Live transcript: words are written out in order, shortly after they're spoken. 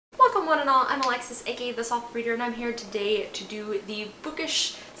one and all, I'm Alexis, aka The Soft Reader, and I'm here today to do the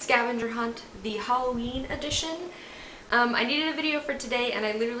bookish scavenger hunt, the Halloween edition. I needed a video for today, and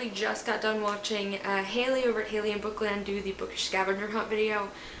I literally just got done watching Haley over at Haley and Bookland do the bookish scavenger hunt video,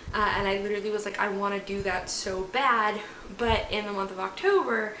 and I literally was like, I want to do that so bad, but in the month of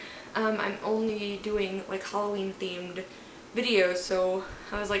October, I'm only doing like Halloween themed videos, so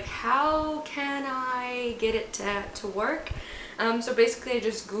I was like, how can I get it to work? So basically I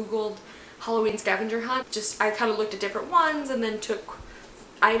just googled Halloween scavenger hunt. I kind of looked at different ones and then took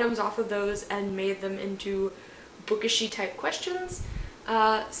items off of those and made them into bookishy type questions.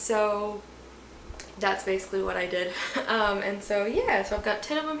 So that's basically what I did. And so yeah, so I've got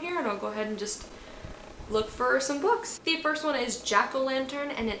 10 of them here and I'll go ahead and just look for some books. The first one is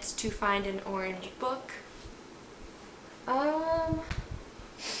Jack-o'-lantern, and it's to find an orange book. I'm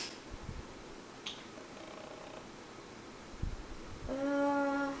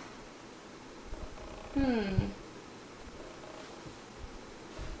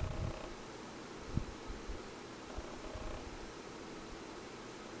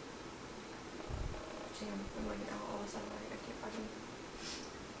looking at all of a sudden, I can't find them.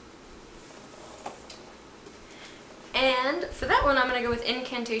 And for that one, I'm going to go with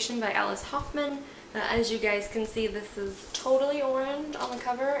Incantation by Alice Hoffman. As you guys can see, this is totally orange on the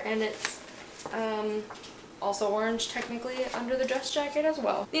cover, and it's also orange technically under the dress jacket as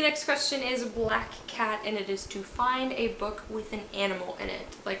well. The next question is Black Cat, and it is to find a book with an animal in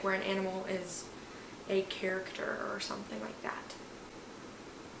it, like where an animal is a character or something like that.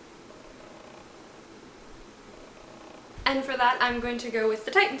 And for that, I'm going to go with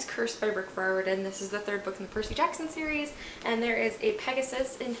The Titan's Curse by Rick Riordan. This is the third book in the Percy Jackson series, and there is a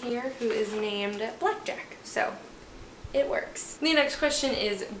Pegasus in here who is named Blackjack, so it works. The next question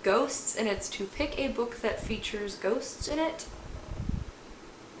is Ghosts, and it's to pick a book that features ghosts in it.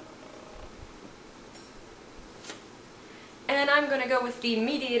 And I'm going to go with the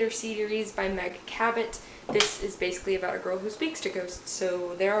Mediator series by Meg Cabot. This is basically about a girl who speaks to ghosts,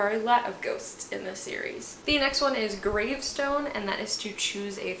 so there are a lot of ghosts in this series. The next one is Gravestone, and that is to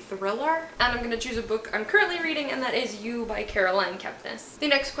choose a thriller. And I'm going to choose a book I'm currently reading, and that is You by Caroline Kepnes. The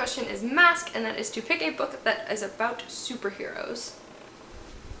next question is Mask, and that is to pick a book that is about superheroes.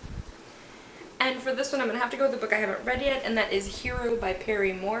 And for this one, I'm going to have to go with the book I haven't read yet, and that is Hero by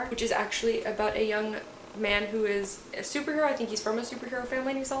Perry Moore, which is actually about a young man who is a superhero. I think he's from a superhero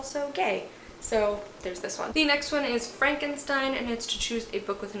family, and he's also gay. So there's this one. The next one is Frankenstein, and it's to choose a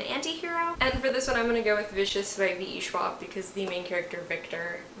book with an anti-hero. And for this one, I'm going to go with Vicious by V.E. Schwab, because the main character,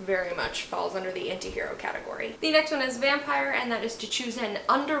 Victor, very much falls under the anti-hero category. The next one is Vampire, and that is to choose an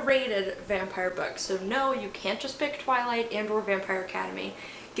underrated vampire book. So no, you can't just pick Twilight and or Vampire Academy.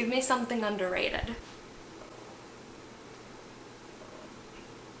 Give me something underrated.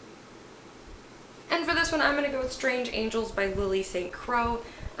 And for this one, I'm going to go with Strange Angels by Lily St. Croix.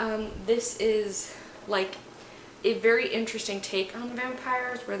 This is like a very interesting take on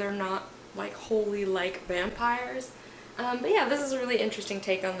vampires where they're not like wholly like vampires. But yeah, this is a really interesting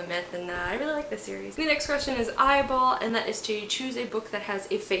take on the myth, and I really like this series. The next question is Eyeball, and that is to choose a book that has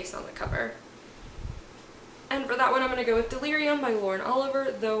a face on the cover. And for that one, I'm going to go with Delirium by Lauren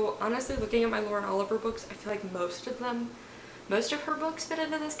Oliver, though honestly looking at my Lauren Oliver books, I feel like most of her books fit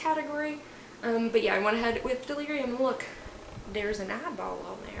into this category. But yeah, I went ahead with Delirium. Look, there's an eyeball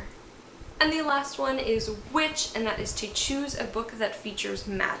on there. And the last one is Witch, and that is to choose a book that features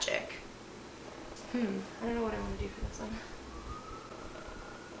magic. I don't know what I want to do for this one.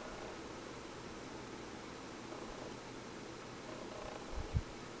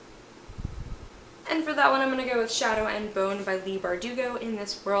 And for that one, I'm going to go with Shadow and Bone by Leigh Bardugo. In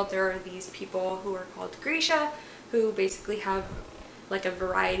this world, there are these people who are called Grisha, who basically have like a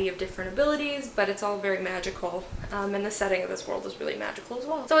variety of different abilities, but it's all very magical, and the setting of this world is really magical as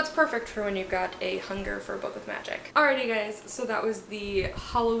well. So it's perfect for when you've got a hunger for a book with magic. Alrighty guys, so that was the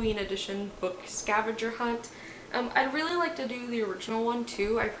Halloween edition book scavenger hunt. I'd really like to do the original one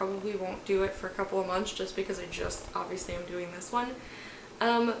too. I probably won't do it for a couple of months just because obviously I'm doing this one.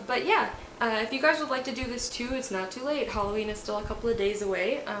 But yeah, if you guys would like to do this too, it's not too late. Halloween is still a couple of days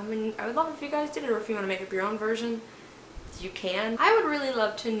away, and I would love if you guys did it, or if you want to make up your own version, you can. I would really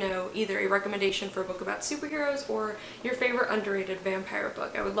love to know either a recommendation for a book about superheroes or your favorite underrated vampire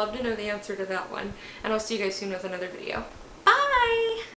book. I would love to know the answer to that one, and I'll see you guys soon with another video.